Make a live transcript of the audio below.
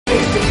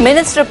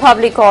Minister of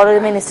Public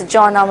Order, Minister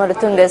John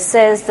Amaratunga,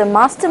 says the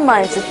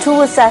masterminds of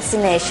 2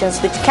 assassinations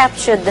which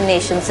captured the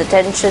nation's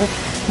attention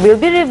will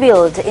be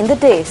revealed in the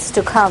days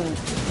to come.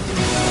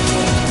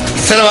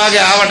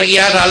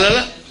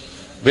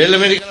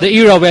 The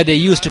era where they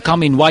used to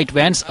come in white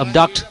vans,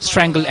 abduct,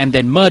 strangle and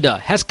then murder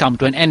has come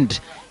to an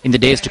end. In the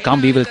days to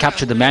come, we will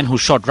capture the man who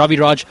shot Ravi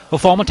Raj, a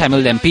former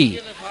Tamil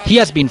MP. He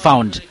has been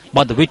found,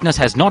 but the witness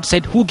has not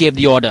said who gave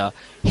the order.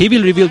 He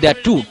will reveal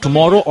that too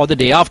tomorrow or the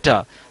day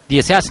after. The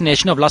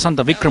assassination of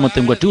Lasantha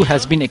Wickrematunge too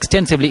has been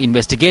extensively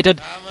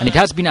investigated, and it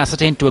has been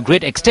ascertained to a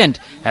great extent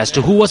as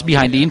to who was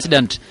behind the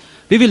incident.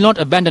 We will not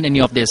abandon any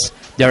of this.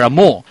 There are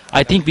more.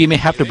 I think we may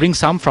have to bring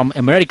some from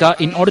America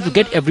in order to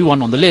get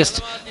everyone on the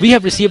list. We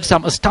have received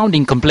some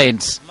astounding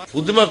complaints.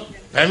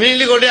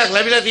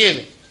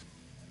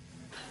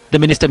 The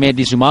minister made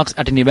these remarks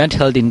at an event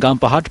held in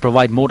Gampaha to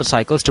provide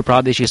motorcycles to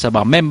Pradeshi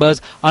Sabha members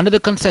under the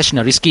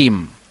concessionary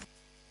scheme.